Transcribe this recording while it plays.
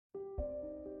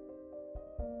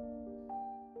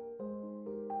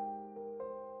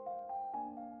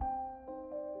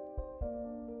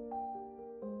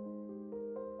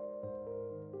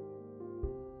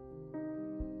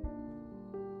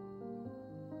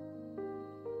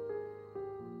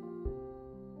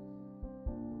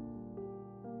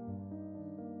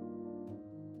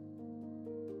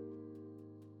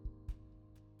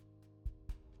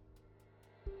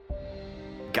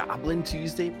Goblin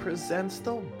Tuesday presents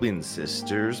the Wind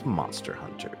Sisters Monster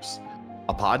Hunters,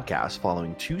 a podcast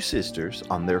following two sisters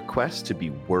on their quest to be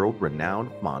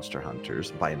world-renowned monster hunters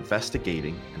by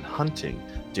investigating and hunting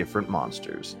different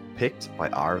monsters picked by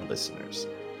our listeners.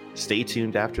 Stay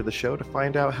tuned after the show to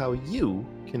find out how you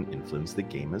can influence the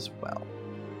game as well.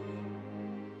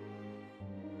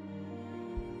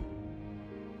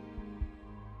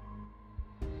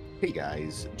 Hey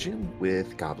guys, Jim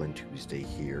with Goblin Tuesday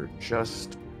here,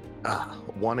 just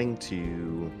wanting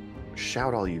to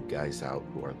shout all you guys out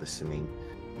who are listening.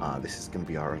 This is going to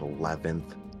be our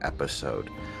 11th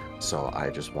episode, so I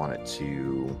just wanted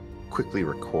to quickly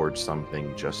record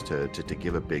something just to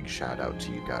give a big shout out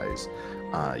to you guys.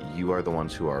 You are the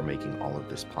ones who are making all of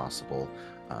this possible.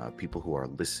 People who are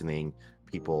listening,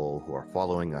 people who are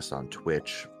following us on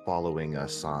Twitch, following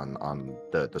us on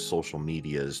the social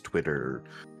medias, Twitter,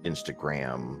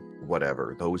 Instagram,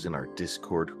 whatever, those in our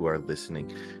Discord who are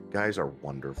listening, guys are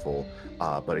wonderful.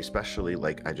 But especially,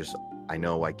 I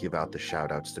know I give out the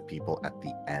shout outs to people at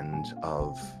the end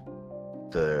of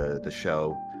the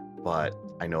show, but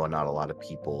I know not a lot of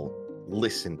people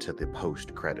listen to the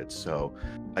post credits. So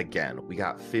again, we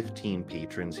got 15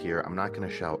 patrons here. I'm not going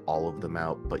to shout all of them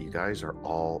out, but you guys are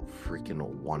all freaking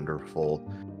wonderful.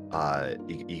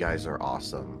 You guys are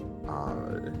awesome.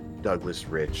 Douglas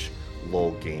Rich,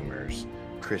 Lol Gamers,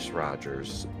 Chris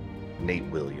Rogers, Nate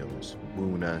Williams,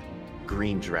 Muna,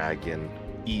 Green Dragon,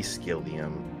 E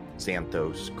Skillium,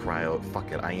 Xanthos, Cryo.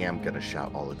 Fuck it, I am gonna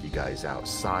shout all of you guys out.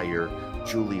 Sire,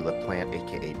 Julie LaPlante,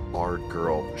 aka Bard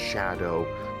Girl, Shadow,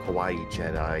 Kawaii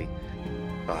Jedi,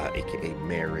 aka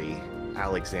Mary,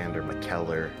 Alexander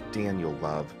McKellar, Daniel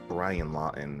Love, Brian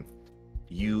Lawton.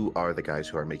 You are the guys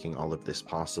who are making all of this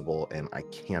possible, and I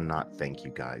cannot thank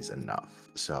you guys enough.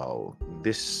 So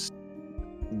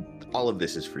all of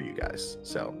this is for you guys.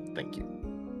 So thank you.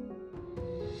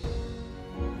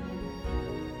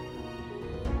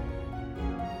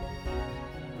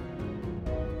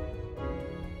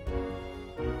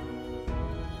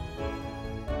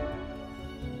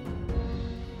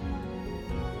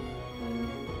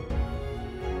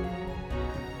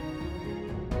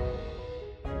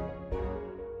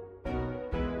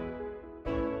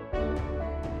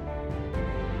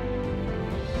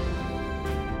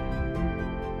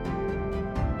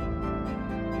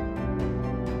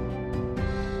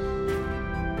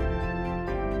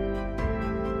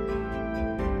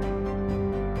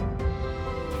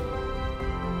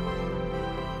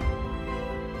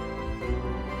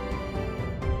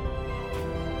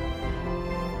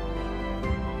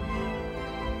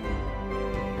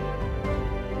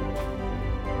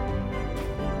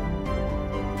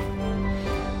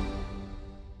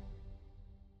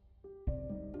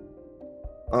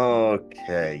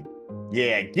 Okay.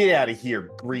 Yeah, get out of here,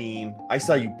 Green. I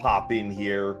saw you pop in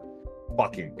here.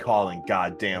 Fucking calling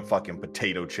goddamn fucking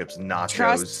potato chips nachos.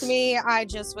 Trust me, I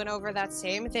just went over that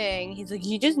same thing. He's like,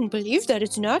 he doesn't believe that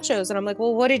it's nachos. And I'm like,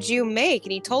 well, what did you make?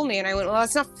 And he told me, and I went, well,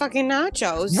 it's not fucking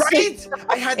nachos. Right?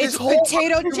 I had this whole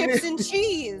potato chips and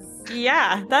cheese.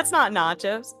 Yeah, that's not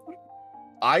nachos.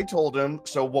 I told him,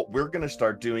 so what we're gonna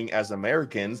start doing as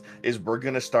Americans is we're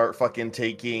gonna start fucking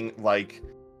taking,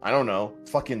 I don't know,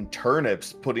 fucking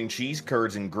turnips, putting cheese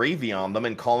curds and gravy on them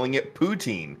and calling it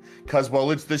poutine. Because, well,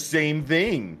 it's the same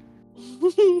thing.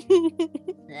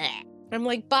 I'm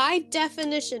like, by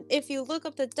definition, if you look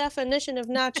up the definition of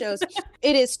nachos,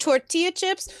 it is tortilla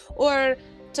chips or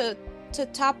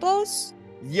tapos.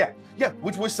 Yeah,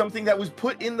 which was something that was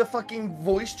put in the fucking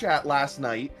voice chat last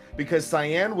night because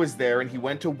Cyan was there and he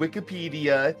went to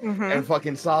Wikipedia and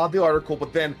fucking saw the article,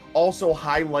 but then also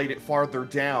highlighted farther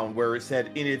down where it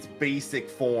said in its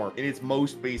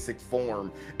most basic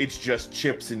form, it's just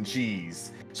chips and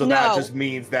cheese. So that just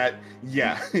means that,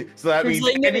 so that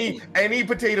means any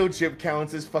potato chip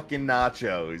counts as fucking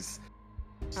nachos.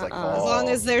 It's as long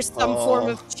as there's some form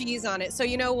of cheese on it. So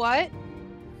you know what?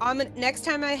 Next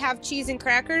time I have cheese and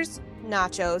crackers,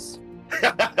 nachos.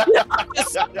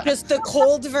 just the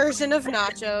cold version of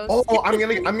nachos. Oh, I'm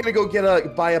gonna go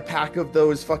buy a pack of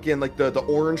those fucking the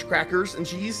orange crackers and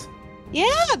cheese. Yeah,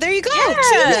 there you go.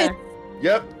 Yeah.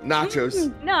 Yep, nachos.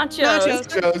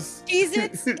 Nachos.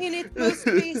 Cheez-Its in its most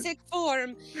basic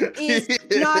form is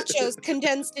nachos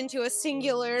condensed into a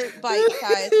singular bite,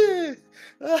 guys.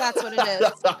 That's what it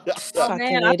is.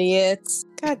 Fucking idiots.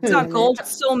 God damn it. Gold.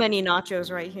 So many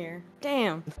nachos right here.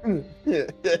 Damn.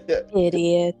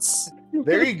 Idiots.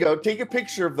 There you go. Take a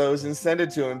picture of those and send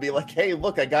it to him and be like, hey,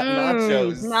 look, I got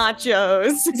nachos.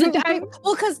 Nachos.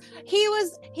 Because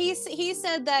he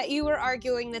said that you were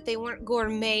arguing that they weren't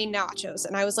gourmet nachos.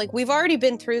 And I was like, we've already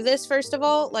been through this, first of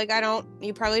all. Like,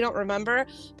 you probably don't remember,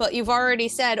 but you've already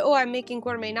said, oh, I'm making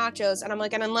gourmet nachos. And I'm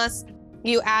like, and unless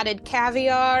you added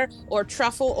caviar or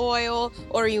truffle oil,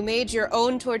 or you made your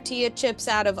own tortilla chips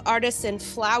out of artisan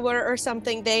flour or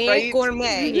something, they ain't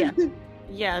gourmet. Yeah.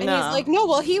 Yeah, and no. he's like, no,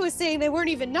 well, he was saying they weren't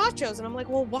even nachos. And I'm like,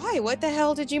 well, why? What the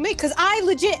hell did you make? Because I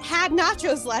legit had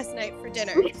nachos last night for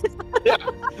dinner.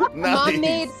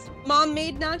 Nice. Mom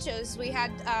made nachos. We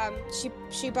had,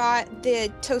 she bought the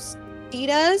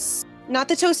Tostitas, not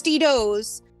the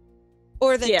Tostitos,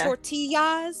 or the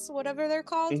tortillas, whatever they're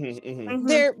called.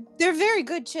 They're very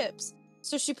good chips.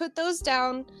 So she put those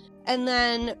down, and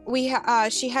then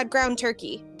she had ground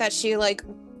turkey that she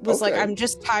was like, I'm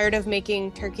just tired of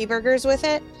making turkey burgers with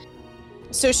it.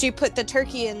 So she put the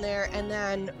turkey in there, and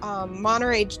then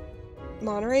Monterey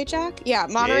Jack? Yeah,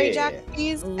 Monterey Jack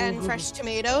cheese and fresh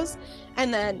tomatoes.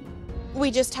 And then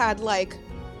we just had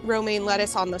romaine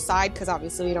lettuce on the side, because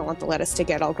obviously we don't want the lettuce to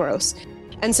get all gross.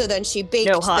 And so then she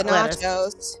baked the nachos.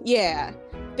 Lettuce. Yeah,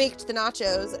 baked the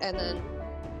nachos, and then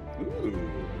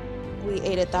we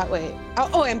ate it that way.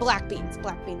 Oh, and black beans.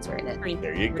 Black beans were in it.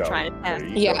 There you go.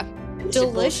 Yeah.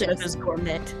 Delicious. Is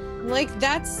gourmet.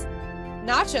 That's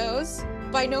nachos.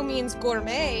 By no means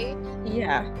gourmet.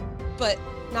 Yeah. But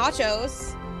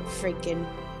nachos. Freaking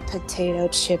potato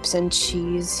chips and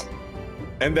cheese.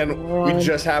 And then we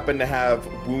just happened to have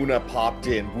Woona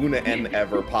and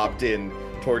Ever popped in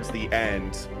towards the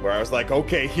end, where I was like,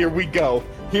 okay, here we go.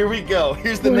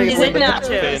 Here's the name of the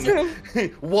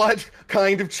nachos. What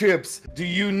kind of chips do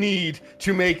you need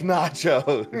to make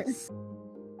nachos?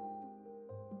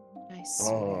 Nice.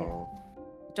 Oh.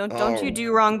 Don't you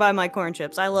do wrong by my corn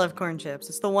chips. I love corn chips.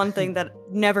 It's the one thing that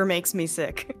never makes me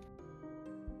sick.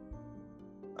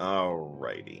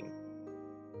 Alrighty.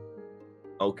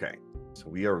 Okay. So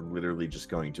we are literally just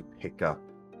going to pick up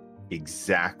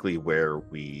exactly where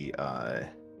we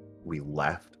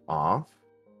left off.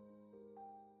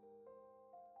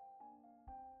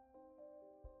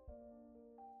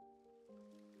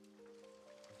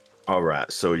 All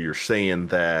right, so you're saying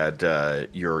that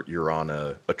you're on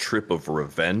a trip of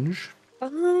revenge?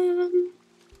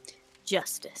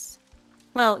 Justice.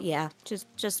 Well, yeah,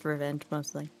 just revenge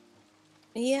mostly.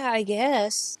 Yeah, I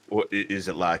guess. What is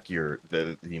it like? Your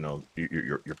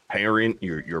parent,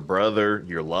 your brother,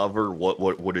 your lover?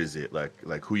 What is it like?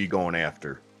 Like who you going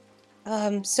after?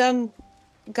 Some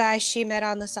guy she met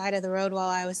on the side of the road while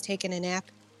I was taking a nap.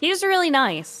 He was really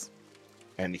nice.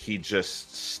 And he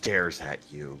just stares at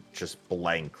you, just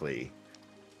blankly.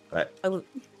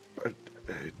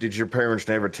 Did your parents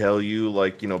never tell you,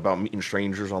 about meeting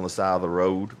strangers on the side of the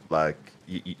road? Like,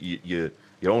 you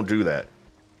don't do that.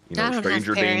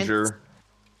 Stranger danger.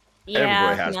 Yeah,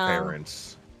 everybody has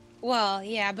parents. Well,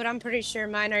 yeah, but I'm pretty sure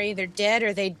mine are either dead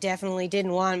or they definitely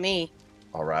didn't want me.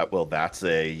 All right, well, that's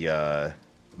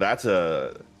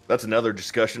another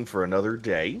discussion for another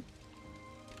day.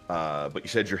 But you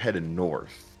said you're heading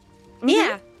north.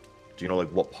 Yeah. Do you know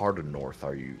what part of north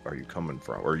are you coming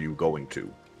from? Or are you going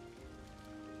to?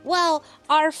 Well,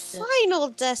 our final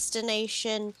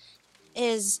destination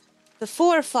is the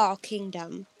Forefall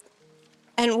Kingdom.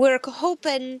 And we're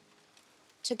hoping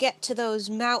to get to those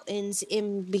mountains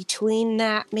in between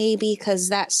that, maybe, because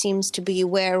that seems to be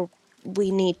where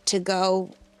we need to go,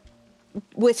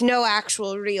 with no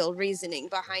actual real reasoning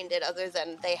behind it other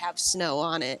than they have snow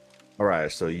on it. All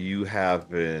right, so you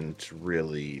haven't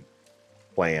really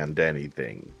planned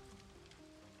anything.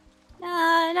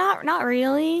 Not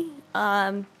really.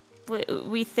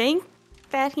 We think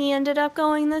that he ended up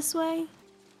going this way.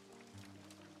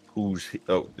 Who's he?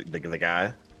 Oh, the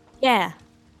guy? Yeah.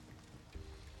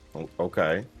 Oh,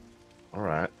 okay. All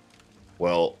right.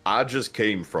 Well, I just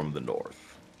came from the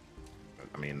north.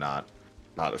 I mean, not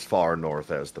as far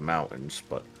north as the mountains,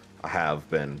 but I have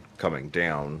been coming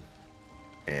down.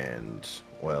 And,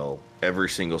 well, every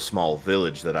single small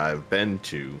village that I've been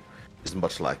to is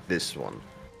much like this one.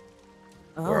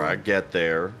 Oh. Where I get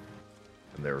there,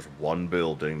 and there's one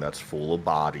building that's full of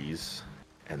bodies,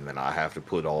 and then I have to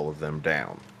put all of them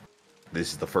down.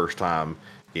 This is the first time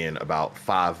in about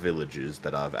 5 villages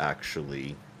that I've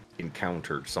actually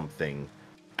encountered something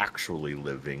actually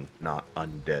living, not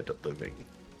undead living.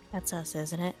 That's us,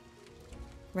 isn't it?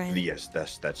 Right? Yes,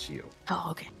 that's you. Oh,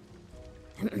 okay.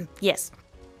 Yes.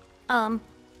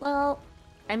 Well,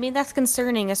 I mean, that's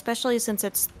concerning, especially since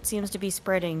it seems to be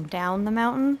spreading down the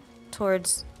mountain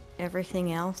towards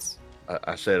everything else.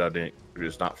 I said I didn't.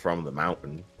 It's not from the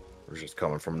mountain. It's just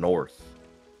coming from north.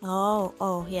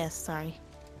 Oh, yes, sorry.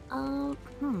 I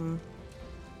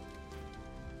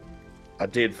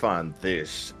did find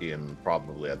this in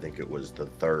probably, I think it was the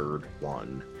third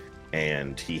one,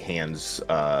 and he hands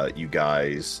you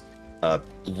guys a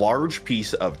large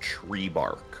piece of tree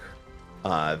bark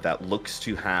that looks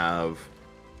to have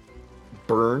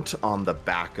burnt on the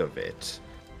back of it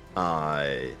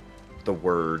the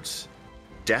words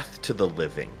 "Death to the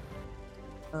Living."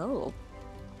 Oh.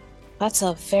 That's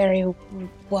a very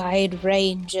wide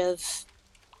range of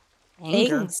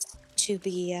Anger. things to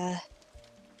be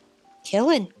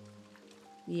killing.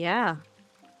 Yeah.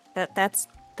 That's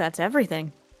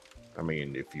everything. I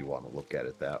mean, if you want to look at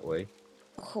it that way.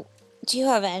 Do you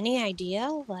have any idea,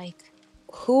 like,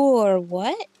 who or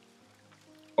what?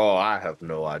 Oh, I have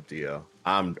no idea.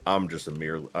 I'm just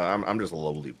I'm just a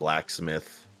lowly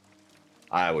blacksmith.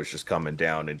 I was just coming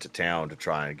down into town to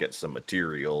try and get some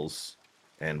materials.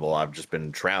 And well, I've just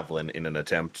been traveling in an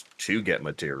attempt to get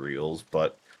materials,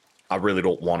 but I really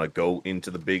don't want to go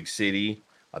into the big city.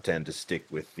 I tend to stick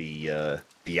with the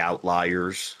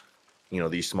outliers,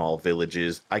 these small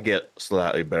villages. I get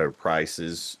slightly better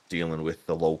prices dealing with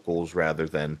the locals rather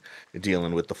than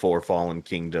dealing with the Four Fallen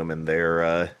Kingdom and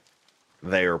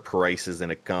their prices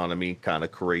and economy. Kind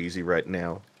of crazy right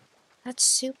now. That's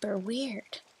super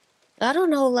weird. I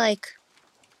don't know, like,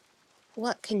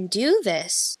 what can do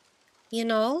this?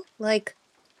 Like...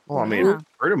 Well, I mean, Yeah.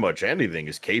 pretty much anything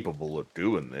is capable of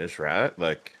doing this, right?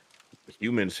 Like,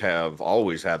 humans have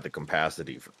always had the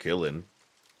capacity for killing.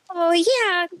 Oh,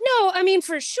 yeah. No, I mean,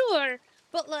 for sure.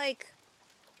 But, like,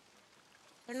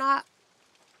 they're not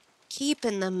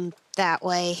keeping them that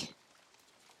way.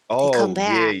 They come Oh,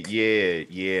 back.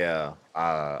 yeah.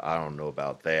 I don't know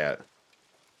about that.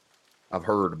 I've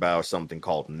heard about something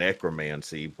called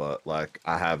necromancy, but like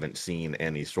I haven't seen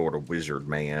any sort of wizard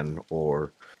man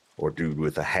or dude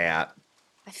with a hat.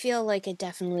 I feel like it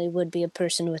definitely would be a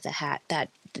person with a hat. That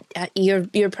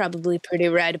you're probably pretty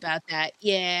right about that.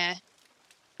 Yeah.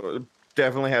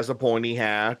 Definitely has a pointy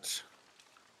hat.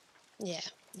 Yeah.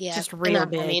 Yeah. Just real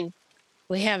big. I mean,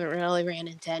 we haven't really ran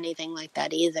into anything like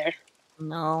that either.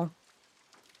 No.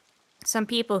 Some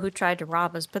people who tried to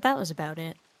rob us, but that was about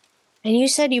it. And you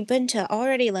said you've been to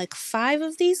already like 5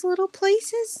 of these little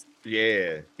places?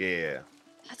 Yeah.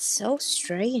 That's so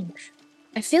strange.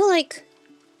 I feel like,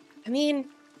 I mean,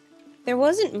 there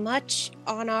wasn't much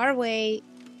on our way,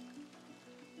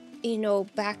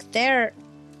 back there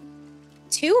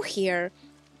to here.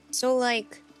 So,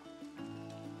 like,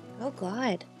 oh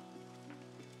God.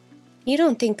 You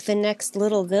don't think the next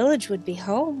little village would be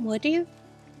home, would you?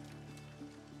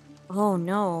 Oh,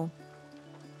 no.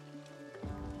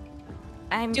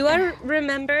 Do I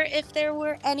remember if there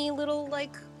were any little,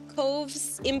 like,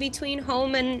 coves in between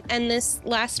home and this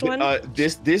last one?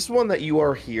 This one that you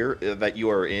are here, that you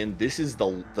are in, this is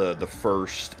the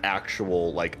first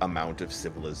actual like amount of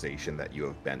civilization that you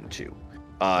have been to.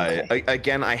 Okay.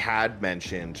 Again, I had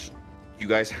mentioned, you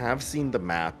guys have seen the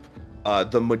map.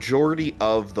 The majority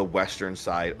of the western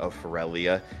side of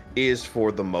Ferelia is,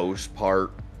 for the most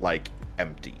part, like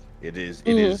empty. It is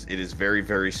very,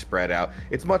 very spread out.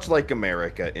 It's much like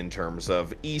America in terms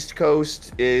of East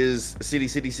Coast is city,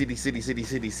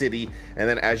 and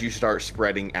then as you start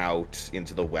spreading out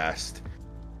into the West,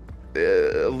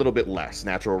 a little bit less.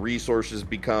 Natural resources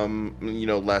become,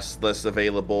 less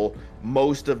available.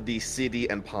 Most of the city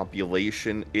and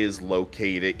population is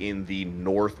located in the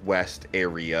northwest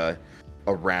area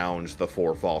around the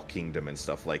Fourfall Kingdom and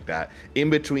stuff like that. In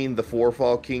between the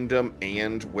Fourfall Kingdom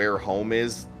and where home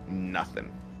is, nothing.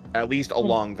 At least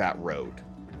along that road.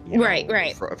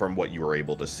 Right. From what you were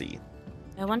able to see.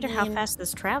 I wonder how fast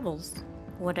this travels.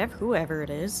 Whoever it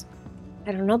is.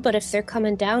 I don't know, but if they're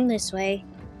coming down this way,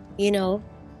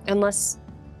 unless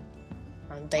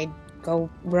they go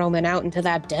roaming out into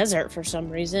that desert for some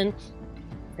reason,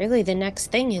 really the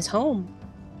next thing is home.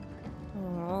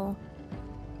 Oh.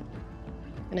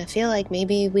 And I feel like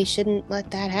maybe we shouldn't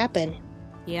let that happen.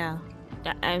 Yeah.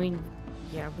 I mean,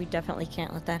 yeah, we definitely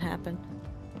can't let that happen.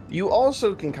 You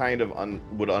also can kind of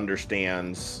would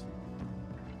understand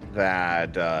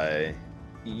that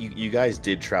you guys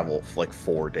did travel for like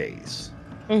 4 days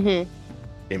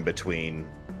in between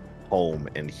home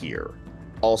and here.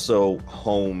 Also,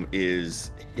 home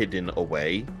is hidden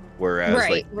away,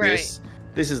 whereas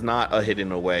this is not a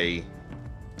hidden away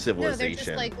civilization. No, they're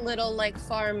just like little like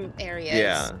farm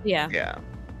areas. Yeah.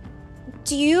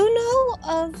 Do you know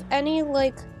of any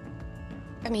like,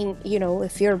 I mean,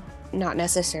 if you're not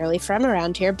necessarily from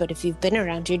around here, but if you've been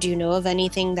around here, do you know of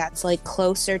anything that's like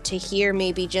closer to here,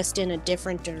 maybe just in a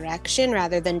different direction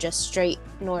rather than just straight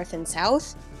north and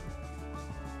south?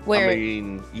 Where? I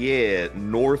mean, yeah,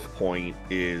 North Point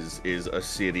is a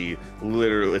city.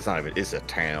 Literally, it's a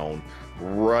town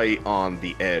right on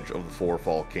the edge of the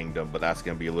Fourfall Kingdom, but that's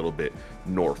going to be a little bit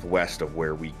northwest of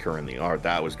where we currently are.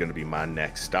 That was going to be my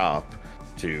next stop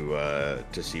to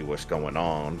see what's going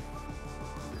on.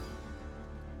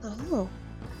 Oh.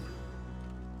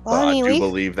 Well, I do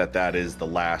believe that's the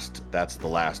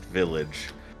last village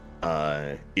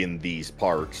in these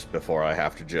parts before I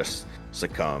have to just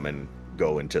succumb and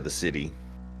go into the city.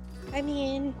 I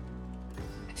mean,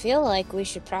 I feel like we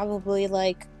should probably,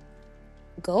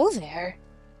 go there.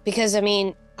 Because, I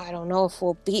mean, I don't know if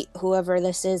we'll beat whoever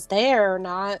this is there or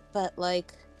not, but, we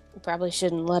probably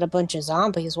shouldn't let a bunch of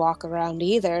zombies walk around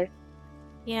either.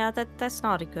 Yeah, that's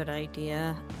not a good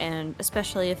idea. And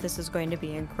especially if this is going to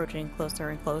be encroaching closer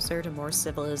and closer to more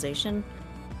civilization,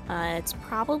 it's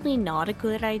probably not a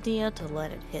good idea to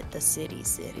let it hit the city.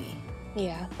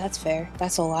 Yeah, that's fair.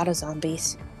 That's a lot of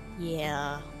zombies.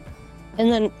 Yeah.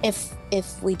 And then if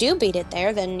we do beat it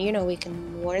there, then, we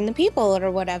can warn the people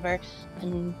or whatever.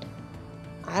 And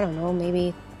I don't know,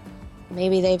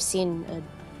 maybe they've seen a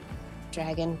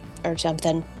dragon or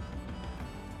something.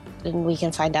 And we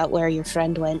can find out where your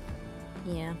friend went.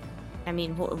 Yeah. I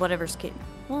mean, whatever's...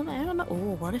 Well, I don't know.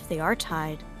 Oh, what if they are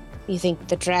tied? You think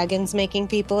the dragon's making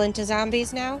people into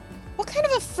zombies now? What kind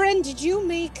of a friend did you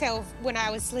make when I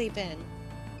was sleeping?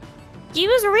 He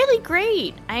was really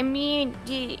great. I mean,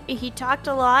 he talked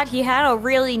a lot. He had a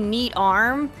really neat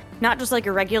arm. Not just like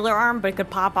a regular arm, but it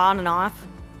could pop on and off.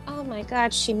 Oh my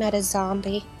god, she met a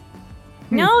zombie.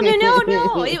 No.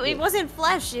 It wasn't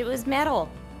flesh. It was metal.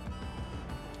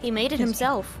 He made it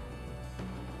himself.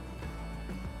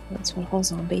 That's what all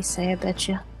zombies say, I bet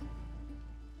you.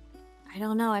 I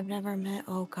don't know. I've never met...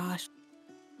 Oh, gosh.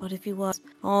 What if he was?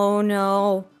 Oh,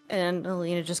 no. And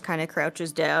Alina just kind of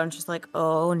crouches down. She's like,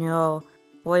 oh, no.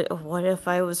 What if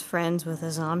I was friends with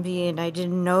a zombie and I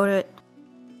didn't know it?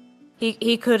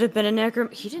 He could have been a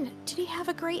necromancer. Did he have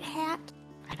a great hat?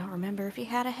 I don't remember if he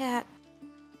had a hat.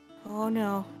 Oh,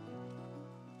 no.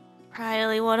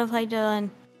 Riley, what have I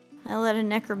done? I let a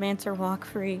necromancer walk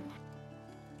free.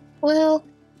 Well,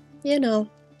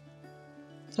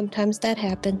 sometimes that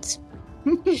happens.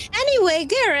 Anyway,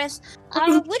 Gareth,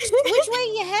 which way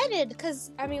you headed?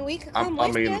 Because, I mean, we could come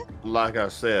with you. Like I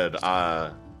said,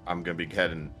 I'm going to be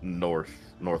heading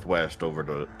northwest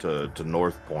over to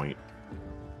North Point.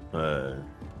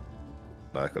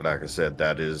 Like I said,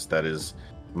 that is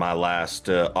my last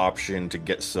option to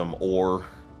get some ore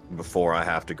before I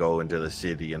have to go into the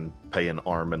city and pay an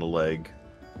arm and a leg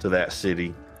to that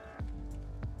city.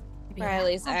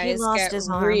 Riley's eyes get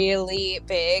really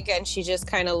big, and she just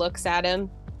kind of looks at him.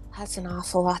 That's an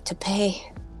awful lot to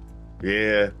pay.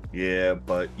 Yeah,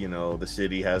 but, the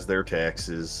city has their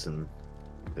taxes, and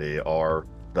they are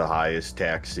the highest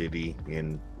tax city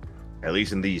at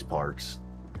least in these parts.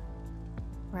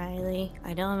 Riley,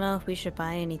 I don't know if we should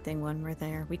buy anything when we're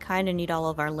there. We kind of need all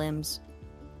of our limbs.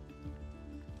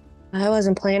 I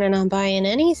wasn't planning on buying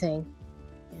anything.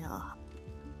 Yeah.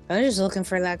 I was just looking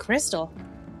for that crystal.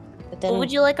 But then... Well,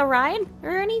 would you like a ride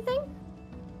or anything?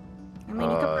 I mean,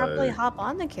 you could probably hop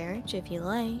on the carriage if you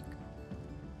like.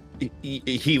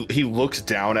 He looks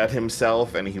down at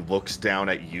himself and he looks down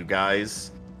at you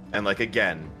guys, and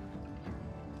again,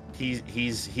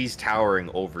 he's towering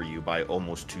over you by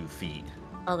almost 2 feet.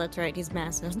 Oh, that's right. He's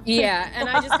massive. Yeah, and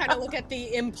I just kind of look at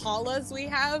the Impalas we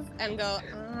have and go,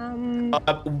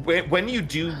 When you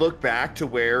do look back to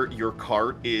where your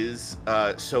cart is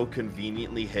so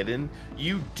conveniently hidden,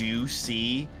 you do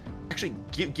see... Actually,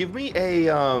 give me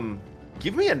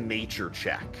a nature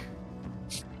check.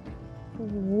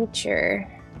 Nature.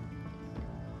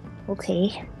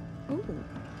 Okay. Ooh.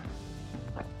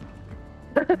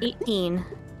 18.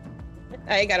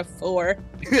 I got a 4.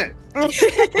 Okay.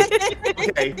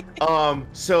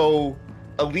 So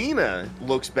Alina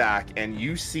looks back and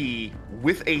you see,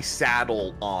 with a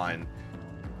saddle on,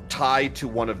 tied to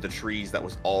one of the trees that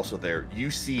was also there,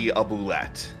 you see a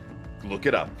boulette. Look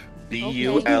it up.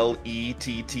 Bullette.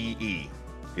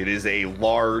 It is a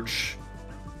large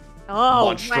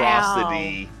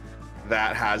monstrosity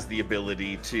that has the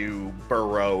ability to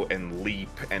burrow and leap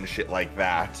and shit like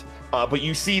that. But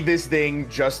you see this thing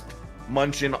just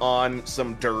munching on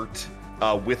some dirt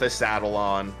with a saddle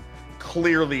on.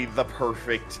 Clearly the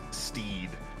perfect steed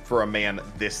for a man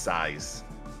this size.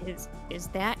 Is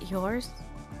that yours?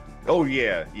 Oh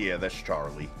yeah, that's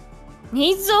Charlie.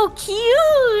 He's so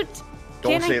cute!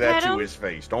 Don't say that to his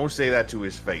face. Don't say that to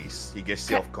his face. He gets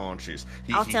self-conscious.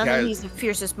 I'll tell him he's the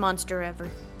fiercest monster ever.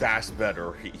 That's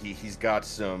better. He's got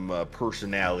some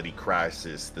personality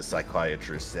crisis, the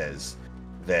psychiatrist says.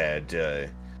 That,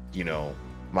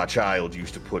 My child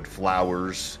used to put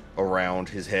flowers around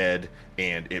his head,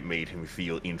 and it made him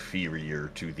feel inferior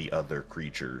to the other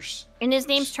creatures. And his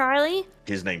name's Charlie?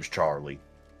 His name's Charlie.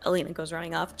 Alina goes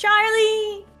running off.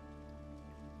 Charlie!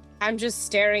 I'm just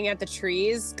staring at the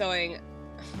trees, going,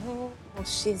 oh, well,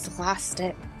 she's lost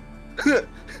it.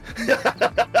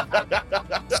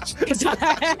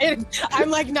 I'm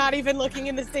like not even looking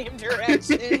in the same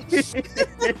direction.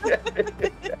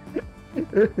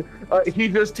 He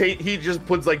just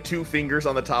puts like 2 fingers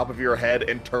on the top of your head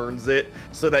and turns it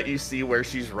so that you see where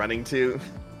she's running to.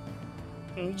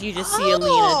 You just see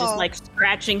Alina just like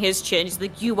scratching his chin. He's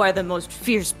like, "You are the most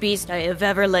fierce beast I have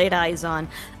ever laid eyes on.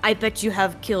 I bet you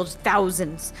have killed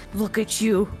thousands. Look at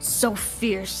you, so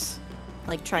fierce."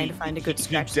 Like trying to find a good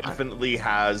scratch. He definitely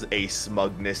has a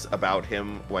smugness about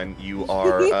him when you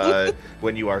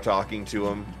are talking to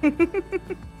him.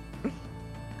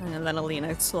 And then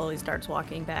Alina slowly starts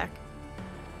walking back.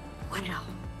 Wow.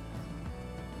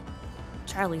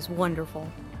 Charlie's wonderful.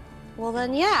 Well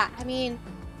then, yeah. I mean,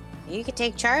 you could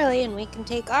take Charlie and we can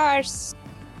take ours,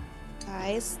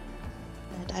 guys,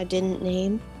 that I didn't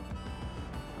name.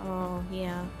 Oh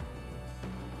yeah.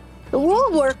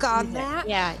 We'll work on that.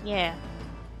 Yeah.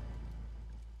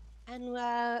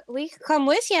 And we could come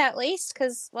with you at least,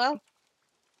 because, well,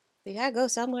 we gotta go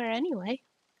somewhere anyway.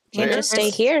 Can't just stay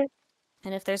here.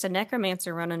 And if there's a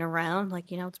necromancer running around,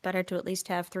 like, it's better to at least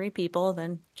have 3 people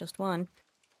than just 1.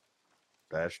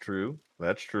 That's true.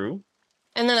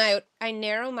 And then I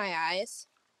narrow my eyes,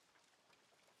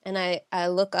 and I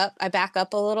look up, I back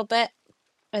up a little bit,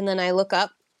 and then I look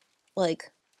up, like,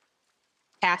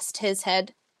 past his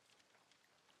head.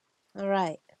 All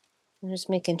right. I'm just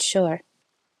making sure.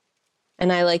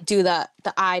 And I, like, do the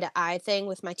eye-to-eye thing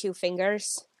with my 2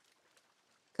 fingers.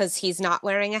 Because he's not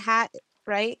wearing a hat,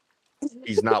 right?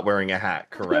 He's not wearing a hat,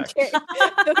 correct.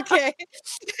 Okay.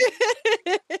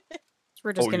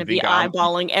 We're just going to be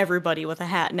eyeballing everybody with a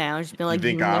hat now. Just be like, you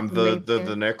think I'm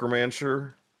the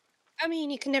necromancer? I mean,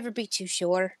 you can never be too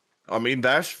sure. I mean,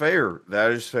 that's fair.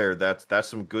 That is fair. That's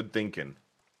some good thinking.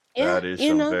 Yeah, that is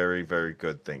some very, very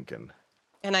good thinking.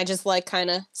 And I just, like, kind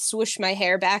of swoosh my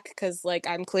hair back because, like,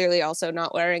 I'm clearly also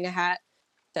not wearing a hat.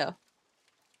 So,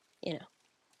 in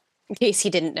case he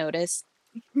didn't notice.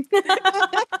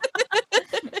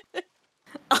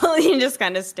 He just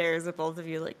kind of stares at both of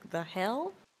you like, the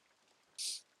hell?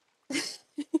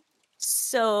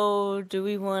 So, do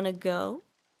we want to go?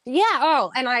 Yeah.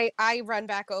 Oh, and I run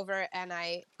back over and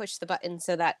I push the button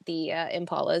so that the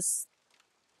impalas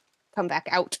come back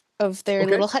out of their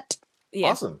little hut. Yeah.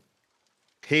 Awesome.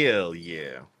 Hell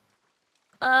yeah.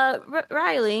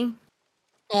 Riley.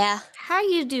 Yeah. How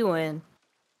you doing?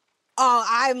 Oh,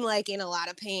 I'm like in a lot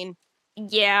of pain.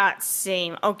 Yeah,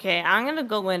 same. Okay, I'm gonna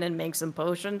go in and make some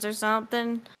potions or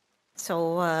something.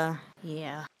 So,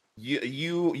 yeah.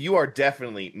 You are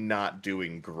definitely not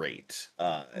doing great.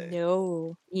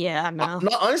 No. Yeah, no.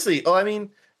 Not honestly. Oh, I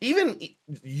mean, even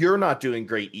you're not doing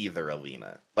great either,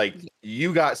 Alina. Like,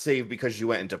 you got saved because you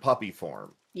went into puppy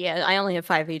form. Yeah, I only have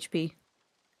 5 HP.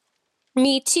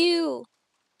 Me too.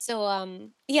 So,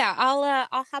 yeah,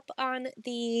 I'll hop on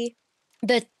the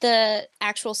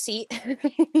actual seat.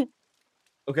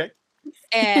 Okay.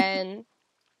 And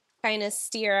kind of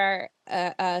steer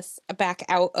us back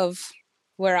out of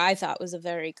where I thought was a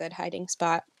very good hiding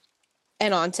spot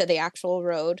and onto the actual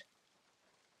road.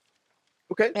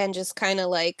 Okay. And just kind of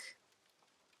like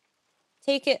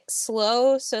take it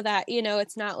slow so that,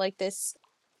 it's not like this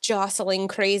jostling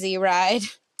crazy ride,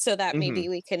 so that maybe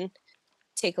we can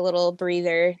take a little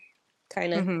breather,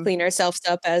 kind of clean ourselves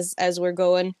up as we're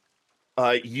going.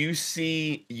 You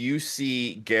see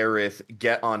Gareth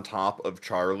get on top of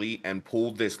Charlie and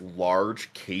pull this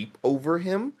large cape over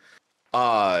him.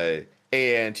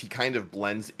 And he kind of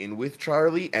blends in with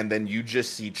Charlie, and then you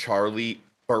just see Charlie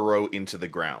burrow into the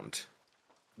ground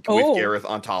with Gareth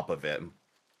on top of him.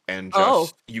 And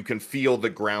just you can feel the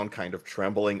ground kind of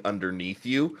trembling underneath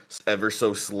you ever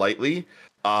so slightly.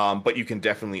 But you can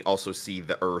definitely also see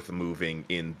the earth moving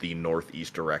in the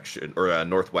northeast direction or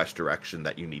northwest direction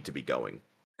that you need to be going.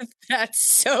 That's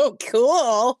so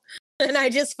cool. And I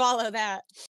just follow that.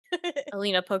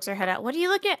 Alina pokes her head out. What are you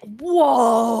looking at?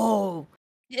 Whoa!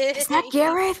 Is that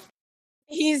Gareth?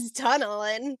 He's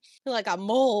tunneling like a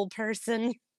mole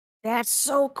person. That's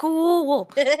so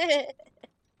cool.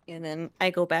 And then I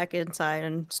go back inside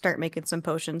and start making some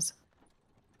potions.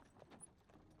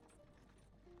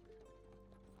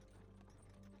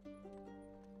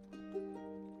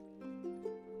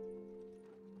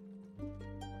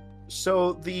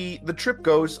 So the trip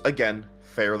goes, again,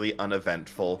 fairly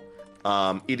uneventful.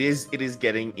 It is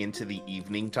getting into the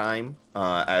evening time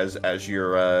as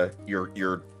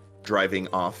you're driving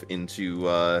off into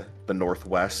the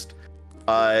northwest.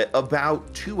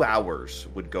 About 2 hours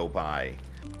would go by,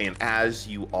 and as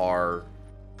you are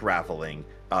traveling,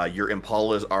 your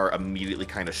impalas are immediately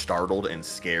kind of startled and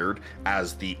scared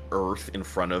as the earth in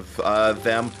front of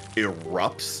them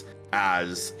erupts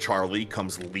as Charlie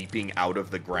comes leaping out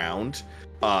of the ground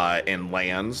and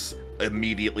lands.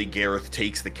 Immediately, Gareth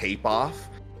takes the cape off,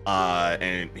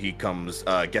 and he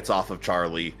gets off of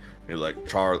Charlie. He's like,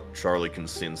 Charlie can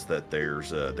sense that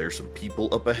there's some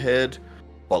people up ahead,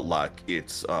 but like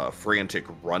it's frantic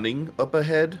running up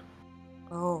ahead.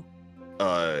 Oh.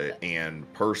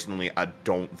 And personally, I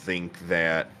don't think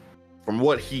that, from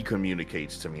what he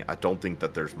communicates to me, I don't think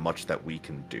that there's much that we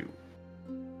can do.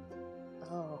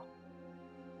 Oh.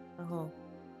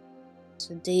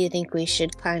 So do you think we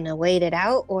should kind of wait it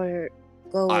out or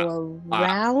go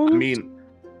around?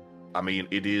 I mean,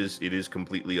 it is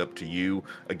completely up to you.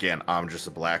 Again, I'm just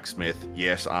a blacksmith.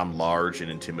 Yes, I'm large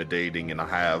and intimidating, and I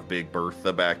have Big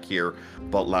Bertha back here,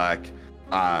 but like,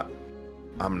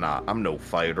 I'm no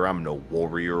fighter, I'm no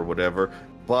warrior or whatever,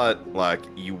 but like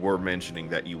you were mentioning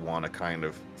that you want to kind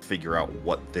of figure out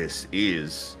what this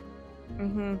is.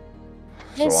 Mm-hmm.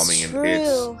 So It's I mean,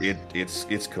 true.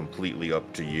 it's completely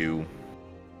up to you.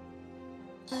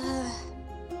 Do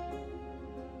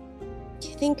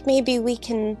you think maybe we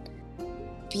can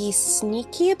be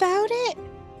sneaky about it?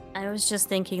 I was just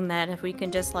thinking that if we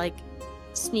can just like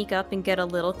sneak up and get a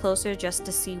little closer just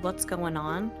to see what's going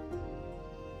on.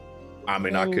 I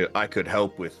mean, I could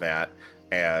help with that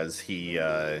as he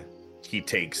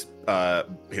takes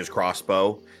his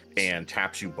crossbow and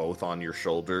taps you both on your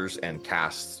shoulders and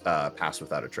casts Pass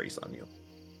Without a Trace on you.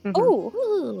 Mm-hmm.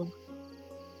 Oh.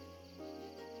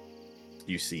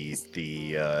 You see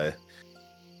the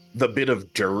bit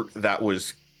of dirt that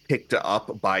was picked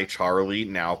up by Charlie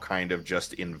now kind of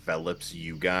just envelops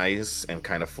you guys and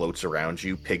kind of floats around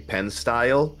you, Pigpen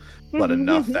style, but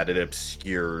enough that it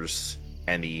obscures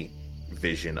any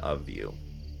vision of you.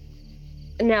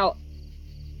 Now,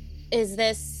 is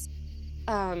this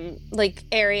like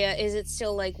area, is it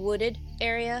still like wooded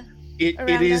area?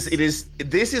 It is.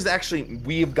 This is actually,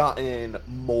 we've gotten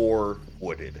more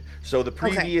wooded. So the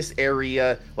previous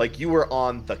area, like you were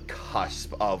on the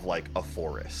cusp of like a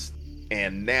forest.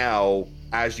 And now,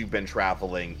 as you've been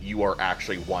traveling, you are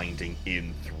actually winding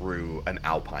in through an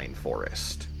alpine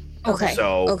forest. Okay.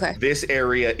 So this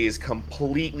area is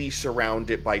completely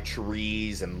surrounded by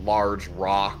trees and large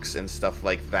rocks and stuff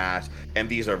like that. And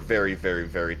these are very, very,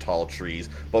 very tall trees.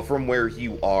 But from where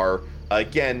you are,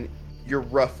 again, you're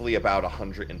roughly about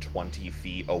 120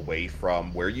 feet away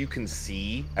from where you can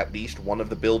see at least one of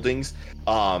the buildings.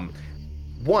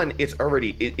 One, it's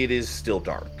already, it is still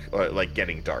dark, like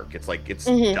getting dark. It's like, it's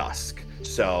dusk.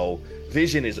 So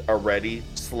vision is already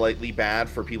slightly bad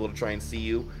for people to try and see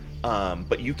you.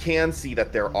 But you can see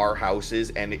that there are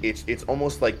houses, and it's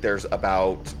almost like there's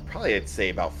probably I'd say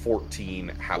about 14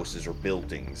 houses or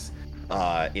buildings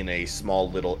in a small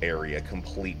little area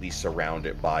completely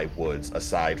surrounded by woods,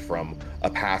 aside from a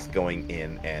path going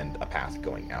in and a path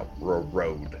going out, or a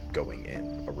road going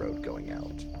in, a road going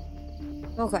out.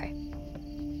 Okay.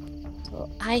 So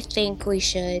I think we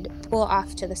should pull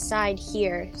off to the side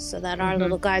here so that our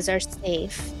little guys are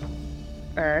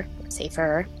safer.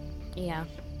 Yeah.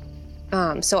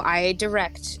 So I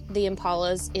direct the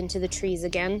impalas into the trees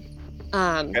again.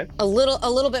 A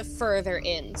little bit further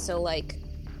in. So like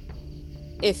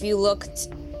if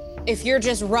you're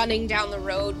just running down the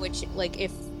road, which like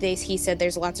he said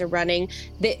there's lots of running,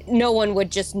 no one would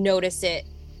just notice it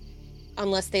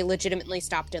unless they legitimately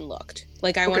stopped and looked.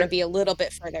 Like I want to be a little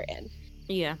bit further in.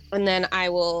 Yeah. And then I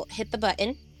will hit the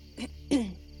button.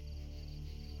 And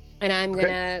I'm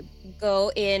gonna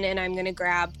go in and I'm gonna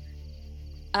grab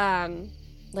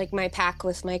like my pack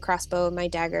with my crossbow and my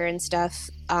dagger and stuff.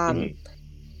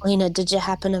 Lena, did you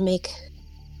happen to make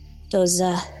those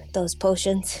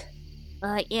potions?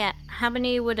 Yeah. How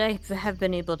many would I have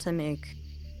been able to make?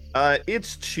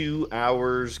 It's 2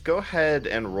 hours. Go ahead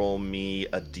and roll me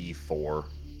a d4.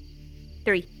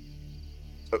 3.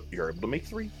 Oh, you're able to make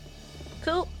 3?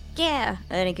 Cool. Yeah.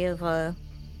 And I give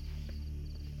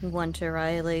one to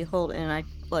Riley, and I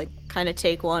like kind of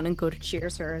take one and go to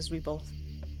cheers her as we both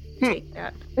take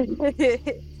that.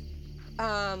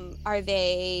 Are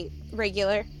they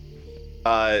regular?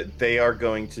 They are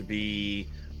going to be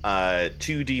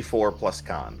 2d4 plus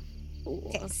con.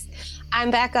 Okay. I'm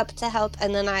back up to help,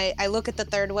 and then I look at the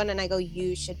third one and I go,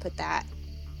 you should put that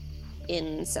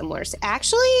in somewhere.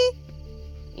 Actually,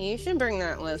 You should bring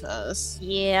that with us.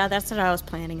 Yeah, that's what I was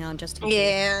planning on, just in case.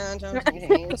 Yeah, just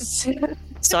in case.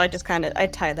 So I just I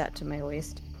tie that to my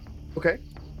waist. Okay.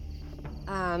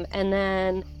 And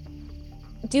then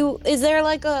is there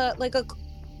like a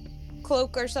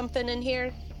cloak or something in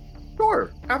here?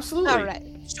 Sure, absolutely. All right,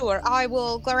 sure. I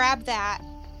will grab that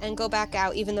and go back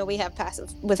out, even though we have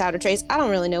passive without a trace. I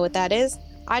don't really know what that is.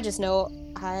 I just know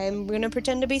I'm gonna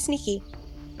pretend to be sneaky.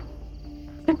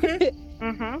 Okay.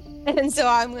 And so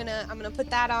I'm gonna put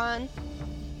that on.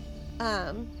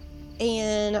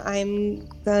 And I'm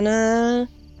gonna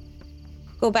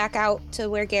go back out to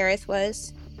where Gareth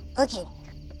was. Okay,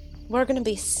 we're gonna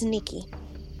be sneaky.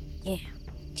 Yeah.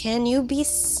 Can you be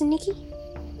sneaky?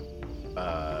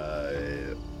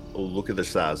 Look at the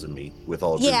size of me, with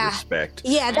all due respect.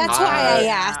 Yeah, that's why I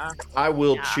asked. I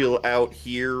will chill out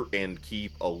here and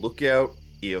keep a lookout.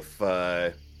 If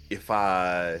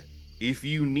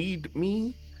you need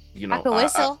me, you know, I can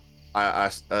whistle.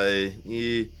 I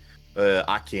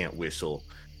can't whistle.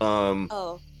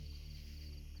 Oh.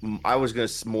 I was gonna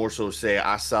more so say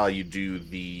I saw you do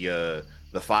the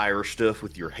fire stuff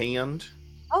with your hand.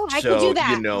 Oh, I could do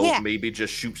that. You know, yeah. maybe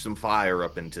just shoot some fire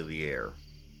up into the air.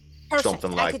 Perfect.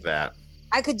 Something like that.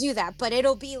 I could do that, but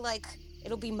it'll be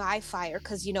my fire,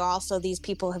 because, you know, also these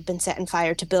people have been setting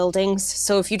fire to buildings.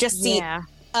 So if you just see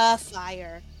a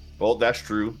fire. Well, that's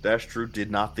true. That's true. Did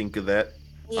not think of that.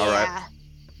 Yeah. All right.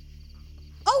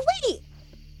 Oh, wait!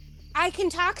 I can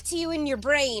talk to you in your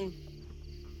brain.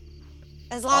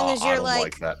 As long as you're I don't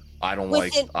like that. I don't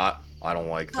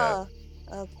like that.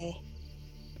 Oh, okay.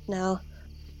 No.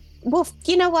 Well,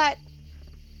 you know what?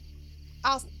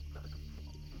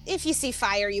 If you see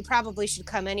fire, you probably should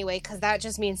come anyway, because that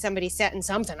just means somebody's setting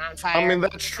something on fire. I mean,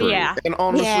 that's true. Yeah. And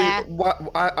honestly,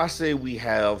 I say we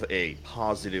have a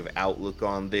positive outlook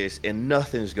on this, and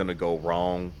nothing's going to go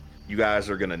wrong. You guys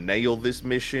are going to nail this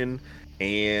mission,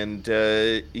 and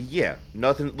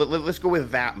nothing. Let's go with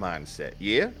that mindset,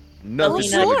 yeah?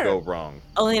 Nothing's going to go wrong.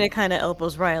 Alina kind of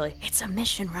elbows Riley. It's a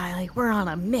mission, Riley. We're on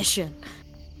a mission.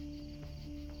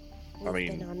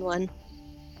 We've been on one.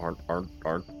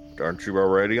 Aren't you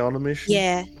already on a mission?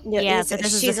 Yeah. Yeah, but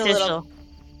this is official.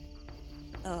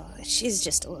 She's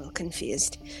just a little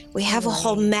confused. We have a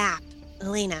whole map,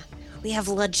 Alina. We have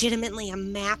legitimately a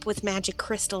map with magic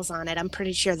crystals on it. I'm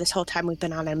pretty sure this whole time we've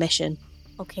been on a mission.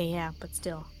 Okay, yeah, but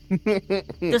still.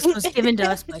 This was given to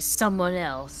us by someone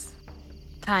else.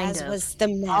 As was the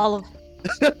map.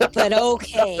 But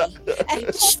okay.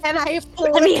 And I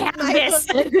let me have this.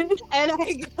 And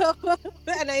I go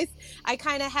and I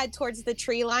kind of head towards the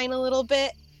tree line a little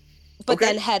bit, but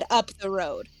then head up the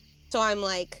road. So I'm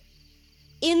like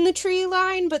in the tree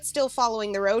line, but still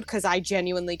following the road, because I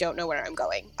genuinely don't know where I'm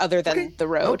going other than the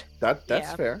road. No,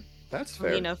 that's fair. That's fair.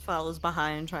 Alina follows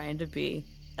behind, trying to be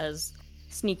as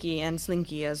sneaky and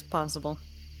slinky as possible.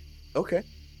 Okay.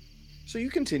 So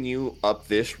you continue up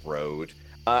this road.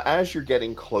 As you're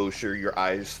getting closer, your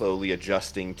eyes slowly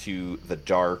adjusting to the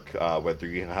dark, whether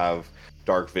you have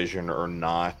dark vision or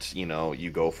not. You know,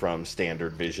 you go from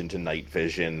standard vision to night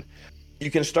vision.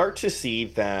 You can start to see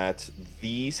that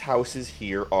these houses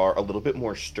here are a little bit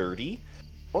more sturdy.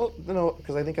 Well,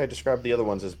 because I think I described the other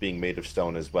ones as being made of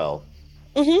stone as well.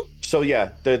 Mm-hmm. So yeah,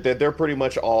 they're pretty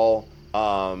much all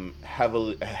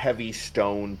heavy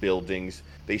stone buildings.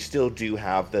 They still do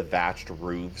have the thatched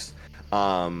roofs.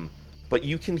 But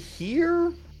you can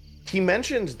hear, he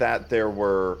mentioned that there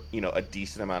were, a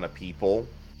decent amount of people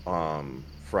from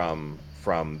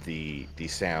the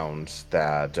sounds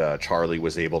that Charlie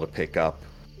was able to pick up.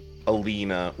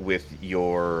 Alina, with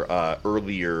your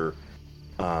earlier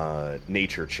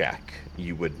nature check,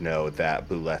 you would know that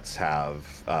bullets have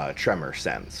tremor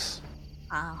sense.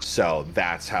 Wow. So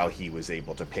that's how he was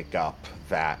able to pick up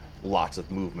that lots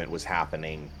of movement was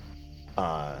happening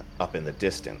up in the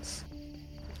distance.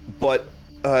 But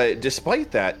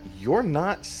despite that, you're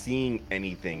not seeing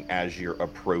anything as you're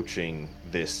approaching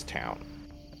this town.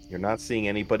 You're not seeing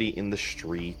anybody in the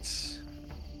streets,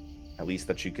 at least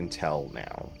that you can tell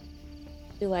now.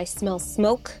 Do I smell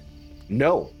smoke?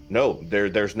 No,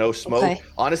 there's no smoke. Okay.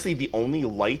 Honestly, the only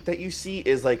light that you see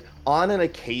is like on an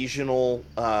occasional,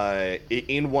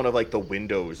 in one of like the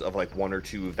windows of like one or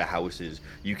two of the houses,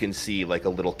 you can see like a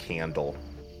little candle.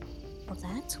 Well,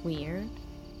 that's weird.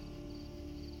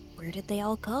 Where did they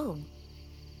all go?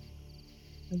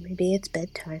 Or maybe it's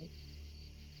bedtime.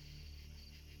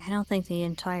 I don't think the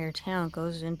entire town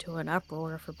goes into an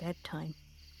uproar for bedtime.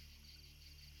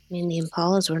 I mean, the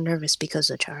Impalas were nervous because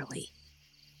of Charlie.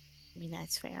 I mean,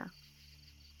 that's fair.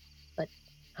 But,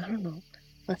 I don't know.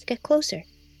 Let's get closer.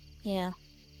 Yeah.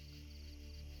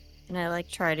 And I like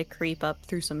try to creep up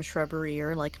through some shrubbery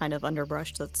or like kind of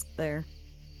underbrush that's there.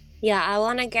 Yeah, I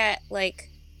want to get like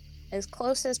as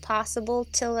close as possible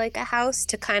to like a house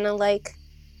to kind of like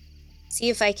see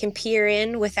if I can peer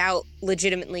in without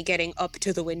legitimately getting up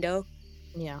to the window.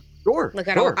 Yeah. Sure. Like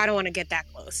Sure. I don't want to get that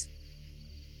close.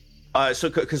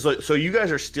 So you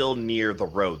guys are still near the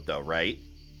road though, right?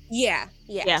 Yeah.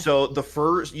 So the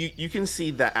first you can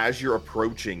see that as you're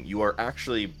approaching, you are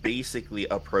actually basically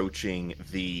approaching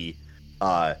the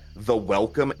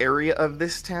welcome area of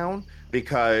this town,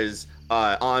 because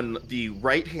on the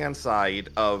right hand side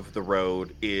of the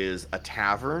road is a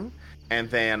tavern, and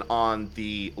then on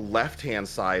the left hand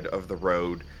side of the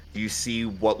road you see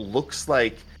what looks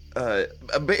like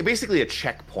basically a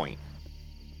checkpoint.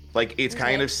 Like it's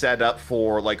kind of set up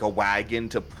for like a wagon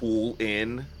to pull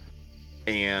in,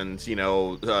 and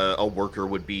a worker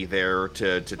would be there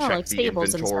to check like the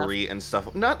inventory and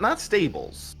stuff. Not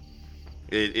stables,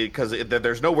 because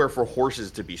there's nowhere for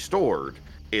horses to be stored.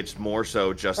 It's more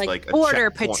so just like a border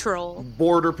patrol.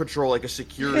 Border patrol, like a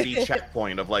security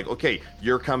checkpoint of like, okay,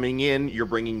 you're coming in, you're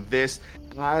bringing this.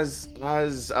 As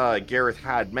Gareth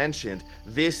had mentioned,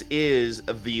 this is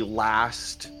the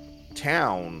last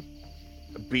town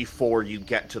before you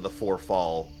get to the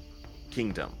Forefall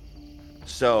Kingdom.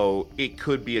 So it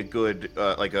could be a good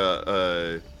like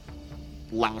a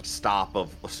last stop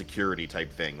of a security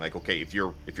type thing. Like, okay, if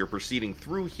you're proceeding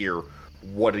through here,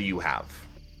 what do you have?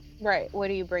 Right. What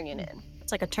are you bringing in?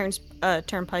 It's like a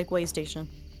turnpike way station.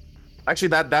 Actually,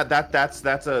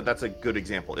 that's a good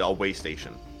example. A way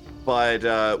station. But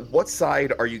what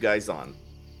side are you guys on?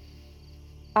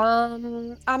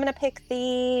 I'm gonna pick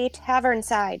the tavern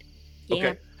side.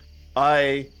 Yeah.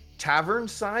 Okay. Tavern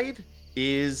side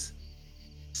is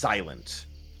silent.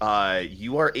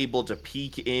 You are able to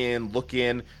peek in, look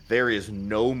in. There is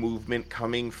no movement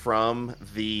coming from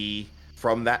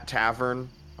that tavern.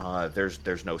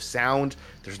 There's no sound.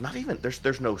 There's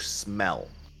no smell.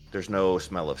 There's no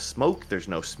smell of smoke. There's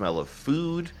no smell of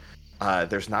food.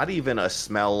 There's not even a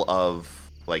smell of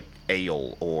like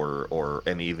ale or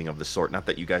anything of the sort. Not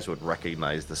that you guys would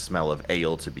recognize the smell of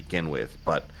ale to begin with,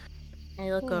 but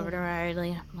I look over to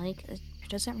Riley. I'm like, there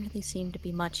doesn't really seem to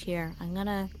be much here. I'm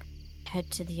gonna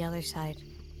head to the other side.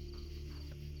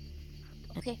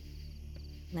 Okay.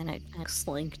 And then I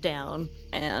slink down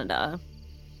and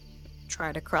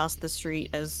try to cross the street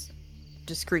as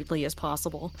discreetly as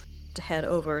possible to head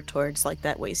over towards like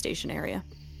that way station area.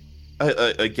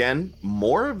 Again,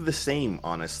 more of the same,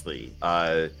 honestly.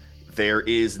 There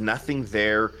is nothing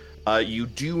there. You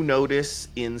do notice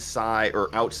inside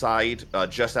or outside,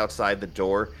 just outside the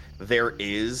door, there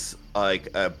is like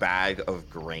a bag of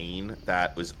grain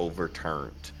that was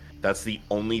overturned. That's the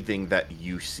only thing that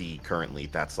you see currently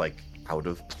that's like out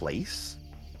of place.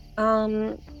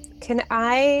 Can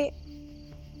I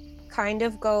kind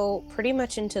of go pretty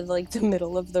much into like the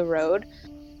middle of the road,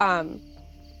 and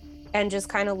just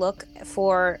kind of look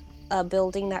for a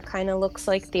building that kind of looks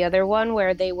like the other one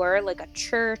where they were, like a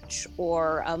church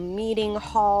or a meeting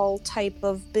hall type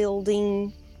of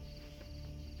building?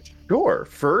 Sure.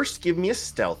 First, give me a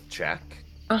stealth check.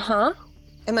 Uh-huh.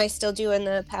 Am I still doing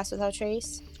the pass without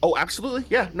trace? Oh, absolutely.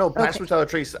 Yeah. No, pass without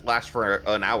trace lasts for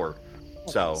an hour.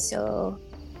 So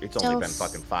it's only been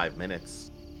fucking 5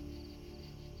 minutes.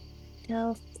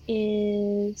 Stealth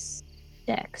is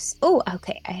dex. Oh,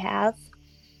 okay. I have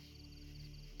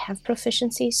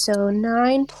proficiency, so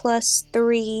 9 plus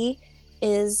 3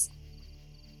 is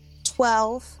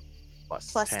 12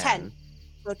 plus 10.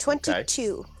 So 22.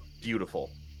 Okay. Beautiful.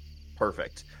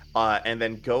 Perfect. And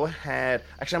then go ahead.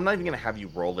 Actually, I'm not even going to have you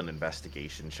roll an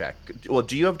investigation check. Well,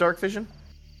 do you have dark vision?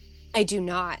 I do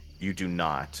not. You do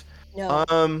not. No.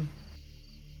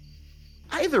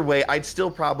 Either way, I'd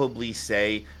still probably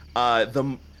say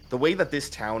the way that this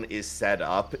town is set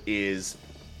up is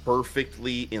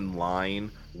perfectly in line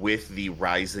with the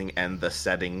rising and the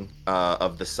setting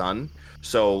of the sun.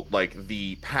 So like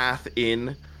the path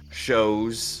in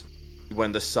shows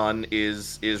when the sun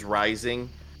is rising.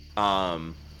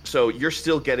 So you're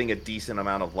still getting a decent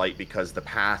amount of light because the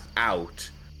path out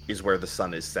is where the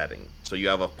sun is setting. So you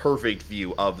have a perfect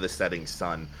view of the setting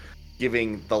sun,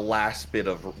 giving the last bit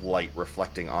of light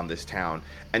reflecting on this town.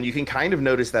 And you can kind of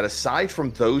notice that aside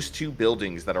from those two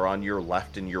buildings that are on your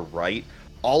left and your right,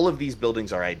 all of these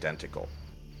buildings are identical.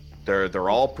 They're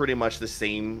all pretty much the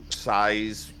same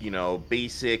size,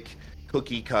 basic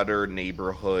cookie cutter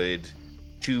neighborhood,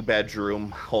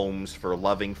 2-bedroom homes for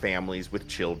loving families with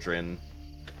children.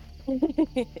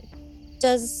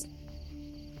 Does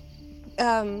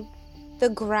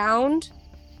the ground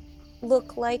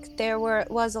look like there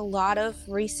was a lot of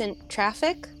recent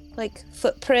traffic? Like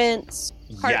footprints,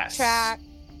 cart Yes. track,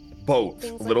 both.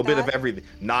 things A little like bit of that? everything.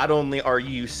 Not only are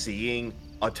you seeing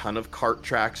a ton of cart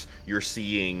tracks, you're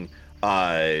seeing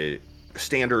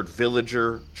standard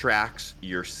villager tracks,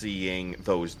 you're seeing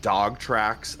those dog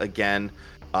tracks again,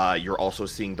 you're also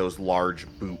seeing those large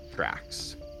boot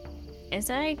tracks. As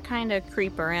I kind of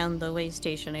creep around the way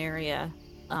station area,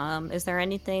 is there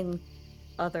anything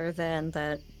other than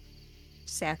that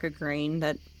sack of grain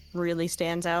that really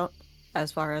stands out,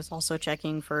 as far as also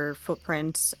checking for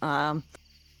footprints,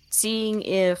 seeing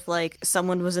if like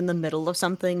someone was in the middle of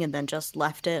something and then just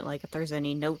left it, like if there's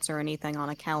any notes or anything on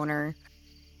a counter?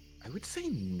 I would say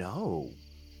no.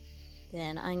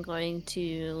 Then I'm going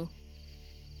to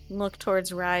look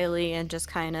towards Riley and just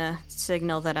kind of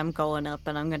signal that I'm going up,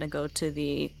 and I'm going to go to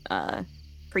the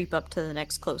creep up to the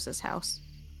next closest house.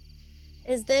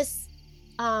 Is this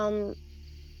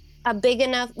a big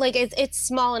enough, like it's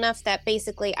small enough that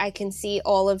basically I can see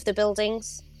all of the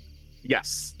buildings?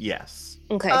 Yes.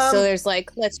 Okay, so there's like,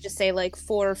 let's just say like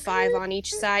 4 or 5 on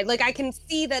each side. Like I can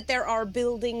see that there are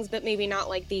buildings, but maybe not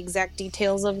like the exact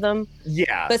details of them.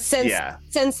 Yeah. But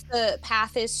since the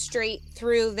path is straight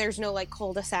through, there's no like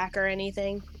cul-de-sac or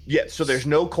anything. Yeah, so there's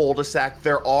no cul-de-sac.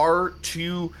 There are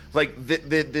two, like,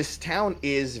 this town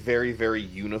is very, very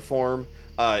uniform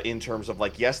in terms of,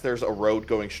 like, yes, there's a road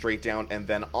going straight down, and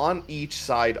then on each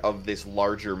side of this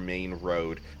larger main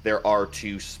road, there are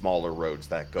 2 smaller roads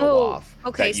that go off.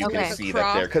 Okay, that you so can like see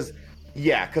across. that there.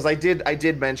 Because I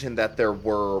did mention that there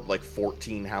were, like,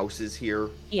 14 houses here.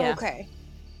 Yeah.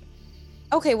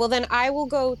 Okay, well then I will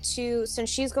go to, since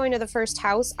she's going to the first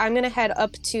house, I'm going to head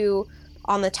up to,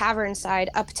 on the tavern side,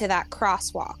 up to that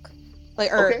crosswalk,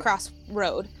 like, or cross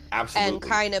road. Absolutely. And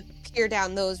kind of peer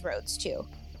down those roads too.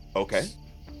 Okay.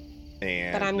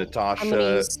 And but Natasha... I'm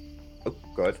gonna use... Oh,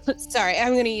 go ahead. Sorry,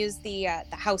 I'm going to use the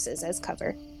houses as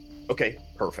cover. Okay,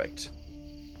 perfect.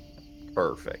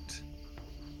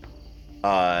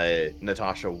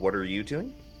 Natasha, what are you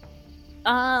doing?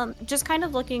 Just kind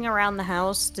of looking around the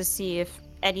house to see if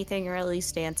anything really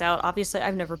stands out. Obviously,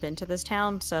 I've never been to this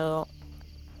town, so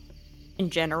in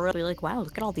general, I'll be like, wow,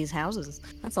 look at all these houses.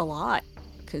 That's a lot.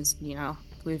 Because, you know,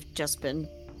 we've just been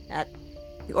at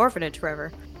the orphanage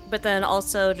forever. But then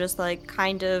also just, like,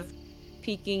 kind of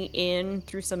peeking in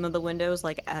through some of the windows,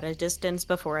 like, at a distance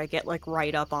before I get, like,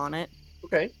 right up on it.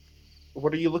 Okay.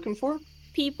 What are you looking for?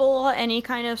 People, any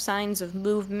kind of signs of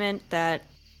movement that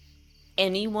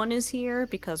anyone is here,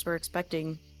 because we're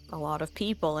expecting a lot of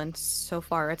people, and so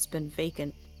far it's been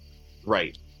vacant.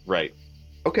 Right.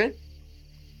 Okay.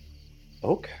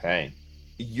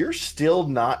 You're still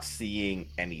not seeing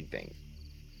anything.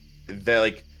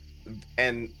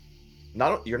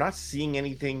 You're not seeing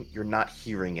anything, you're not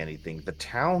hearing anything. The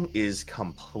town is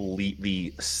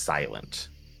completely silent.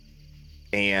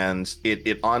 And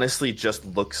it honestly just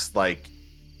looks like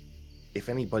if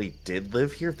anybody did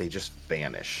live here, they just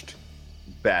vanished.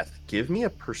 Beth, give me a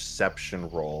perception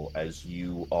roll as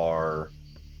you are...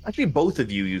 Actually, both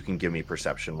of you can give me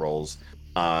perception rolls.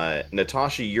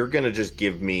 Natasha, you're going to just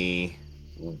give me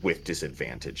with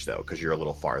disadvantage, though, because you're a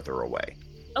little farther away.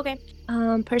 Okay.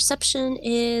 Perception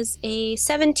is a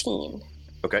 17.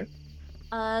 Okay.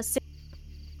 6.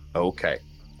 Okay.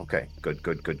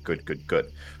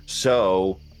 Good.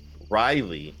 So,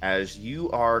 Riley, as you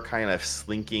are kind of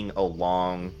slinking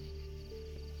along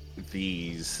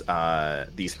these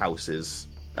houses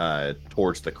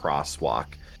towards the crosswalk,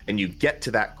 and you get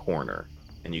to that corner,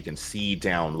 and you can see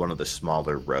down one of the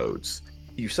smaller roads,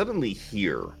 you suddenly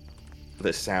hear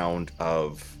the sound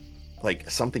of like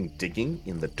something digging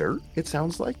in the dirt, it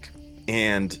sounds like.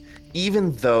 And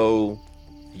even though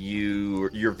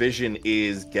your vision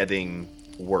is getting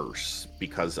worse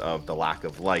because of the lack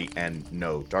of light and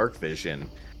no dark vision,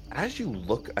 as you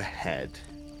look ahead,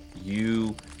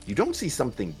 you don't see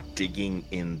something digging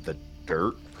in the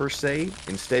dirt per se.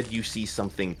 Instead, you see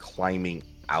something climbing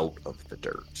out of the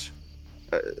dirt.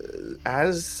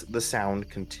 As the sound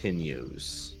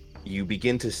continues, you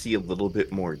begin to see a little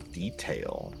bit more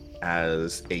detail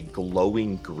as a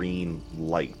glowing green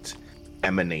light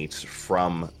emanates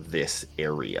from this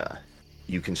area.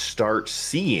 You can start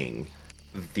seeing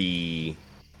the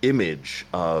image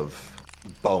of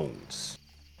bones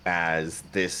as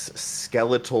this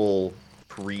skeletal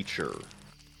creature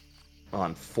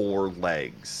on 4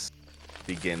 legs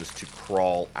begins to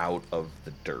crawl out of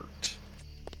the dirt.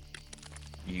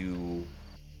 You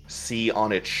see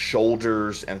on its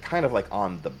shoulders and kind of like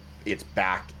on its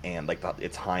back and like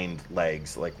its hind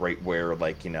legs, like right where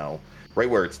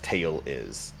its tail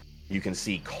is, you can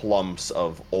see clumps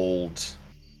of old,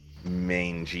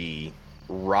 mangy,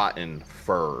 rotten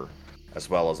fur as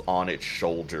well as on its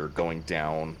shoulder going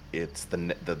down. It's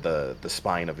the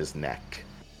spine of his neck.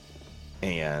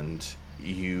 And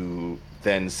you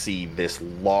then see this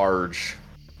large,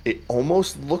 it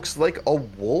almost looks like a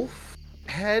wolf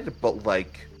head, but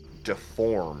like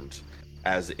deformed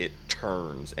as it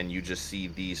turns, and you just see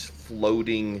these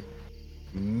floating,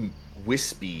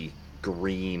 wispy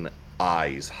green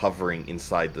eyes hovering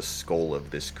inside the skull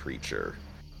of this creature,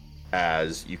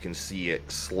 as you can see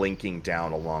it slinking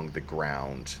down along the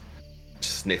ground,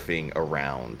 sniffing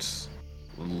around,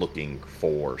 looking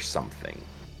for something.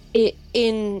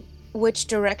 In which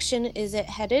direction is it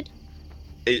headed?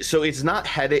 So it's not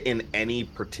headed in any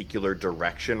particular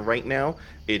direction right now.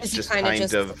 It's just kind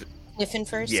of sniffing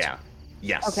first? Yeah.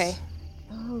 Yes. Okay.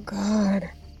 Oh, God.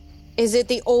 Is it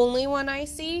the only one I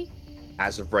see?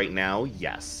 As of right now,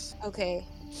 yes. Okay.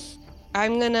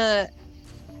 I'm gonna...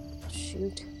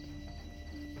 Shoot.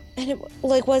 And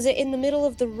was it in the middle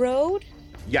of the road?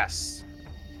 Yes.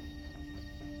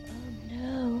 Oh,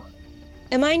 no.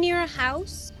 Am I near a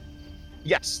house?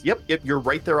 Yes. Yep. You're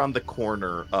right there on the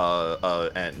corner,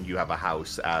 and you have a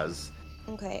house as...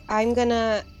 Okay.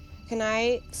 Can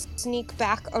I sneak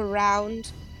back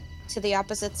around to the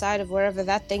opposite side of wherever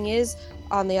that thing is,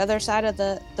 on the other side of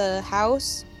the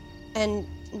house, and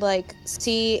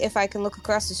see if I can look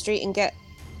across the street and get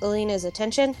Alina's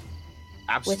attention?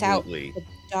 Absolutely. Without the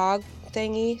dog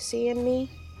thingy seeing me?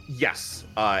 Yes.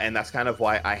 And that's kind of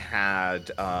why I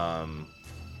had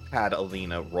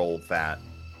Alina roll that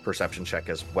perception check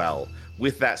as well.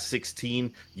 With that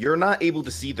 16, you're not able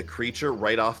to see the creature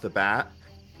right off the bat,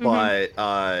 but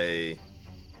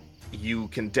you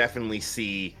can definitely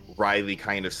see Riley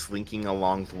kind of slinking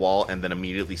along the wall and then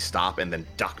immediately stop and then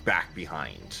duck back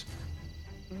behind.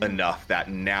 Enough that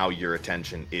now your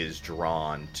attention is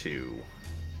drawn to...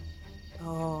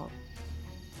 Oh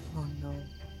no.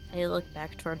 I look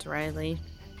back towards Riley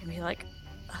and be like,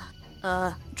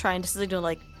 trying to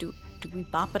signal, do we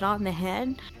bop it on the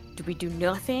head? Do we do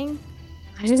nothing?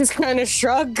 I just kind of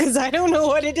shrug because I don't know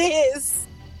what it is.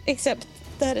 Except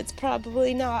that it's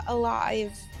probably not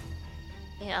alive.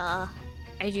 Yeah.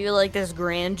 I do this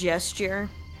grand gesture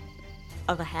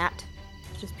of a hat.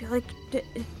 Just be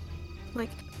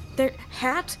their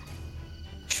hat?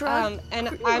 Shrug.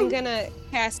 And I'm gonna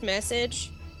cast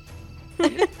message.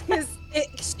 Because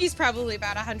she's probably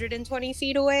about 120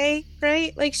 feet away,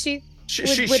 right? Would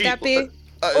that be...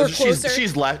 Or closer?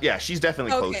 She's left. Yeah, she's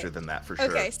definitely closer than that for sure.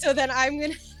 Okay, so then I'm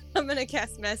gonna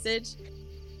cast message,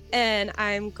 and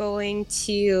I'm going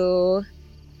to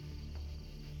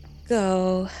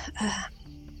go.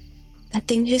 That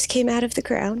thing just came out of the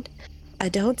ground. I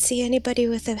don't see anybody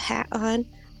with a hat on.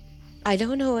 I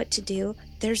don't know what to do.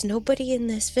 There's nobody in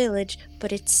this village,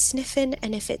 but it's sniffing,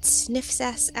 and if it sniffs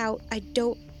us out, I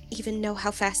don't even know how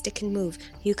fast it can move.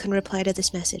 You can reply to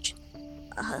this message.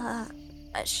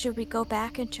 Should we go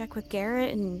back and check with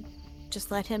Garrett and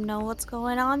just let him know what's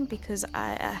going on? Because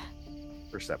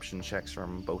Perception checks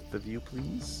from both of you,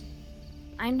 please.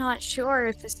 I'm not sure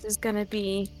if this is gonna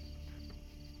be...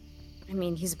 I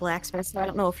mean, he's a blacksmith, so I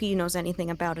don't know if he knows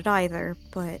anything about it either,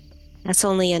 but... That's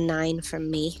only a 9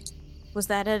 from me. Was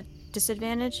that a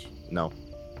disadvantage? No.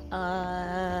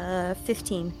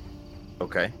 15.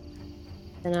 Okay.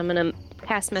 Then I'm gonna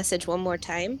cast message one more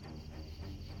time.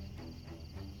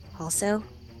 Also,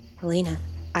 Alina,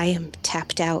 I am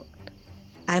tapped out.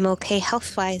 I'm okay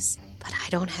health-wise, but I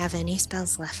don't have any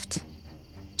spells left.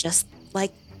 Just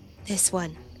like this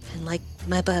one, and like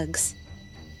my bugs.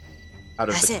 Out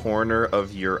of the corner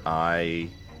of your eye,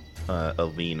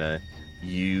 Alina,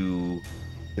 you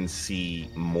can see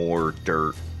more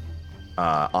dirt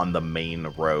on the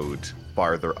main road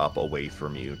farther up away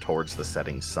from you towards the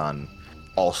setting sun,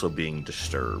 also being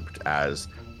disturbed as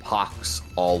pox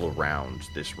all around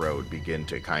this road begin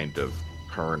to kind of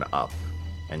turn up,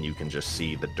 and you can just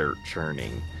see the dirt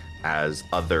churning as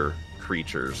other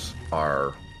creatures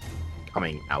are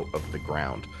coming out of the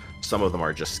ground. Some of them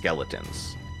are just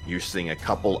skeletons. You're seeing a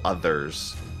couple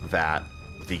others that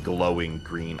the glowing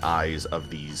green eyes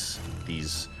of these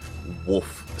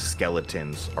wolf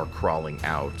skeletons are crawling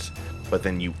out. But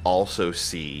then you also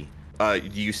see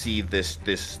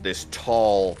this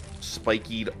tall,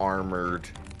 spiky armored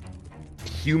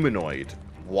humanoid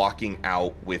walking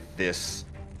out with this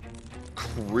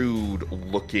crude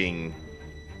looking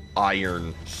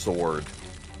iron sword,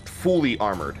 fully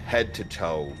armored head to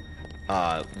toe,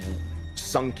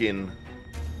 sunken,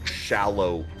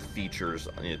 shallow features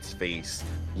on its face,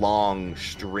 long,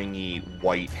 stringy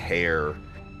white hair,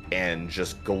 and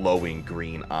just glowing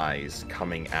green eyes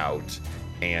coming out.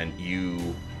 And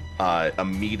you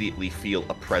immediately feel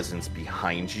a presence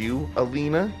behind you,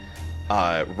 Alina,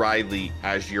 Riley,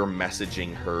 as you're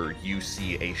messaging her, you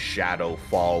see a shadow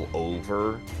fall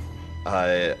over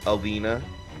Alina,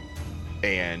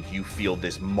 and you feel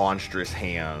this monstrous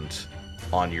hand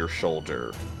on your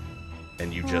shoulder,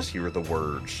 and you just hear the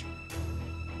words,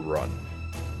 "Run."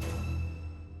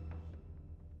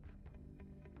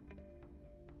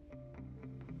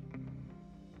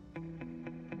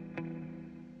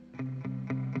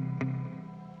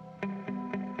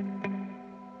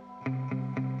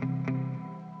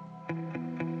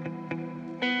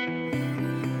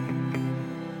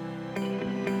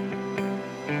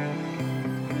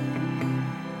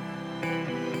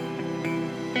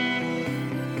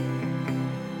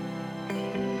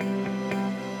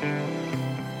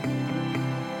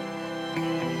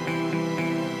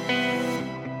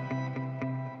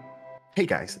 Hey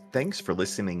guys, thanks for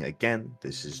listening again.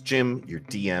 This is Jim, your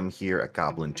DM here at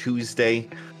Goblin Tuesday.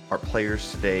 Our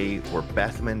players today were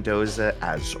Beth Mendoza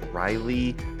as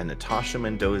Riley and Natasha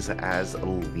Mendoza as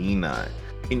Alina.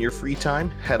 In your free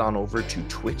time, head on over to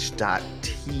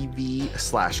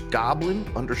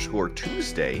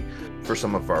twitch.tv/goblin_Tuesday for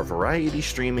some of our variety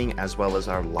streaming as well as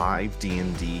our live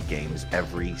D&D games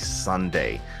every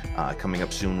Sunday. Coming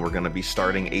up soon, we're going to be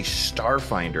starting a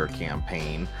Starfinder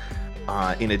campaign.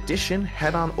 In addition,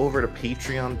 head on over to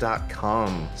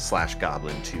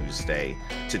patreon.com/Goblin Tuesday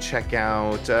to check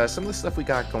out some of the stuff we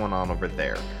got going on over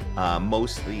there.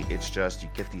 Mostly it's just you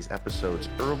get these episodes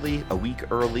early, a week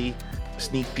early,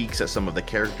 sneak peeks at some of the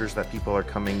characters that people are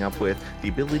coming up with, the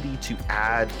ability to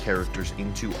add characters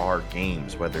into our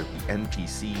games, whether it be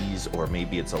NPCs or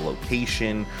maybe it's a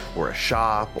location or a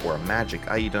shop or a magic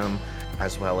item.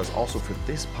 As well as also for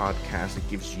this podcast, it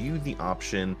gives you the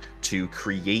option to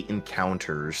create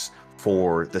encounters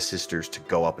for the sisters to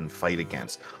go up and fight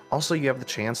against. Also, you have the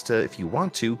chance to, if you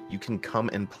want to, you can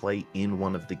come and play in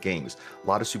one of the games. A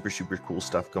lot of super cool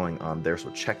stuff going on there,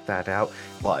 so check that out.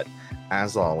 But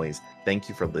as always, thank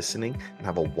you for listening and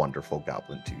have a wonderful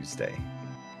Goblin Tuesday.